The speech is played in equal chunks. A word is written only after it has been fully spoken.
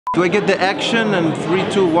Do I get the action and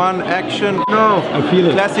 3, 2, 1 action? No, I feel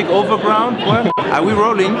it. Classic Overground? What? Are we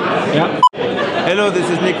rolling? Yeah. Hello, this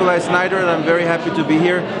is Nikolaj Znaider and I'm very happy to be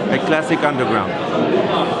here at KLASSIK Underground.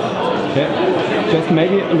 Okay. Just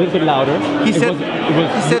maybe a little bit louder. He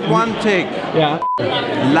said one take. Yeah.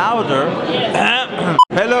 Louder?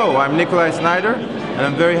 Hello, I'm Nikolaj Znaider and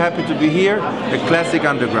I'm very happy to be here at KLASSIK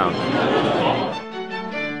Underground.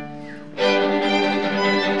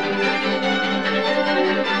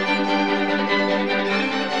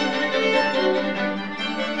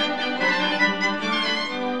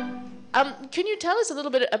 Can you tell us a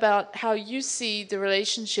little bit about how you see the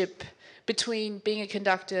relationship between being a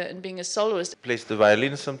conductor and being a soloist? I play the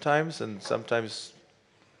violin sometimes, and sometimes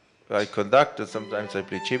I conduct, and sometimes I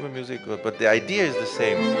play chamber music, but the idea is the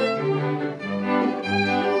same.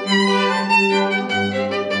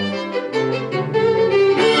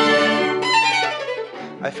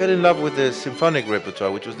 I fell in love with the symphonic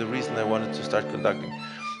repertoire, which was the reason I wanted to start conducting.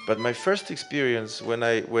 But my first experience, when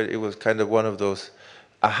it was kind of one of those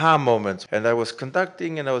aha moments, and I was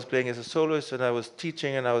conducting and I was playing as a soloist and I was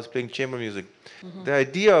teaching and I was playing chamber music. The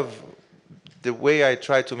idea of the way I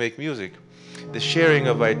try to make music, the sharing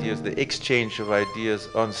of ideas, the exchange of ideas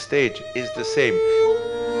on stage is the same.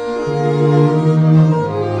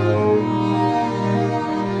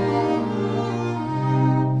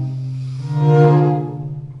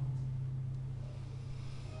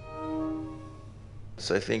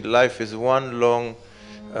 So I think life is one long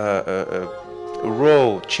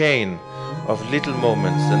chain of little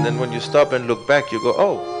moments, and then when you stop and look back, you go,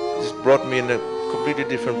 oh, this brought me in a completely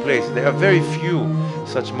different place. There are very few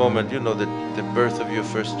such moments, you know, the birth of your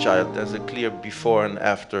first child, there's a clear before and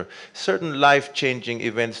after. Certain life-changing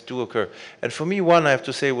events do occur. And for me, one, I have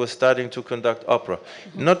to say, was starting to conduct opera.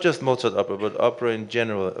 Not just Mozart opera, but opera in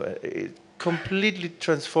general. It completely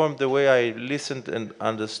transformed the way I listened and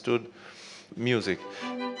understood music.